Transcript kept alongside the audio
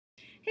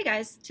Hey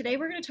guys, today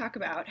we're going to talk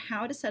about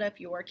how to set up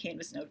your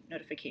Canvas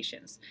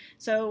notifications.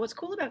 So what's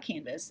cool about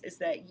Canvas is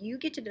that you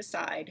get to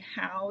decide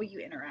how you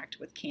interact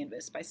with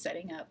Canvas by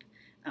setting up,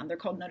 they're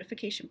called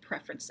notification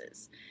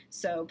preferences.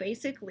 So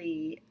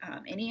basically,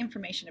 any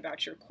information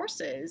about your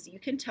courses, you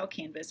can tell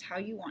Canvas how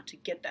you want to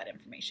get that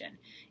information.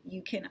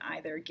 You can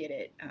either get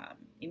it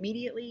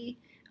immediately,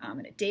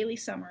 in a daily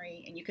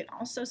summary, and you can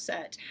also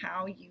set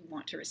how you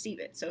want to receive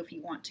it. So if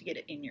you want to get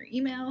it in your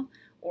email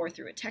or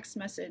through a text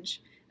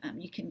message,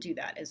 you can do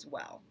that as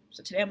well.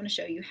 So today I'm going to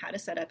show you how to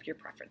set up your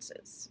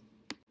preferences.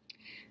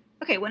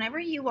 Okay, whenever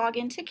you log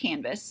into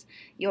Canvas,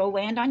 you'll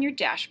land on your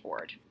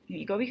dashboard.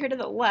 You go over here to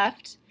the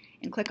left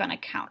and click on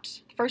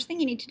Account. The first thing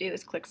you need to do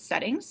is click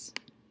Settings.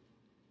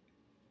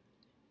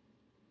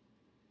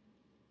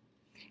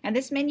 And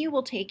this menu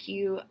will take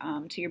you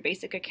to your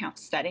basic account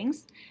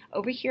settings.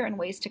 Over here in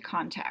Ways to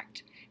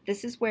Contact,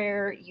 this is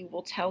where you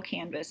will tell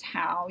Canvas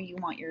how you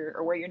want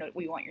where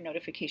you want your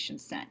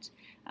notifications sent.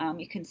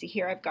 You can see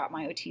here I've got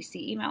my OTC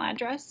email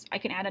address. I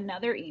can add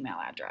another email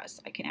address.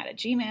 I can add a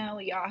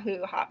Gmail,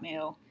 Yahoo,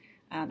 Hotmail,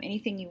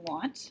 anything you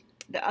want.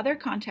 The other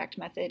contact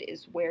method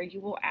is where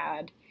you will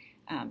add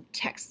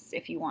texts.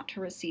 If you want to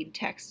receive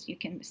text, you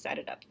can set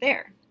it up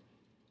there.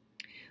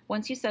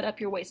 Once you set up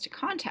your Ways to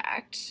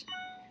Contact,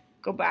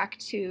 go back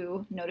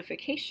to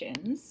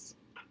Notifications.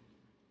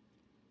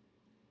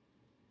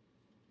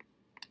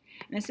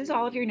 And this is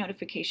all of your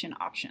notification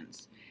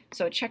options.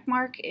 So a check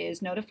mark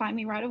is notify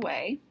me right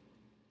away.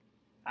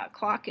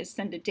 Clock is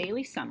send a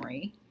daily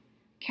summary.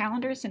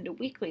 Calendar is send a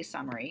weekly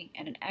summary.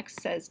 And an X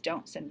says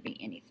don't send me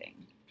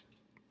anything.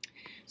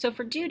 So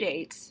for due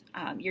dates,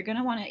 you're going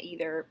to want to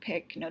either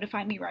pick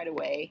notify me right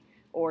away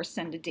or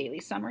send a daily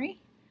summary.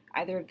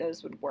 Either of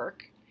those would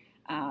work.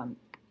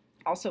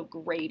 Also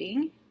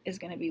grading is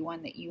going to be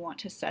one that you want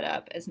to set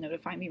up as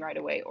notify me right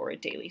away or a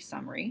daily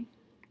summary.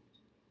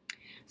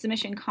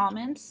 Submission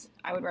comments,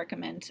 I would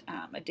recommend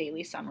a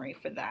daily summary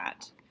for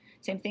that.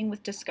 Same thing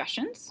with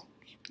discussions.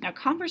 Now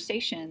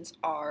conversations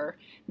are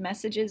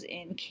messages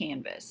in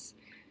Canvas.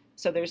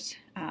 So there's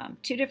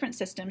two different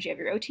systems. You have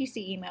your OTC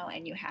email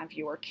and you have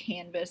your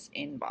Canvas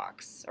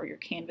inbox or your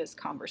Canvas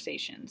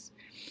conversations.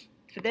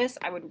 For this,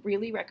 I would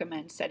really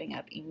recommend setting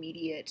up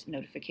immediate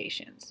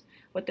notifications.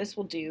 What this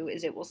will do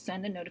is it will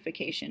send a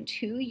notification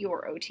to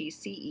your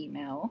OTC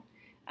email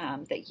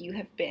that you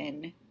have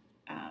been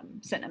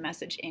sent a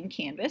message in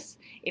Canvas.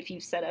 If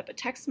you've set up a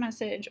text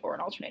message or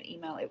an alternate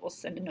email, it will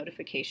send a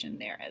notification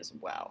there as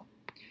well.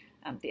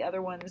 The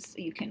other ones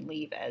you can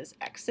leave as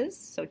X's,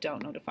 so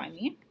don't notify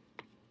me.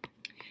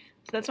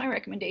 So that's my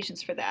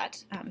recommendations for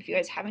that. If you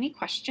guys have any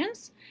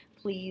questions,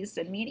 please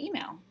send me an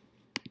email.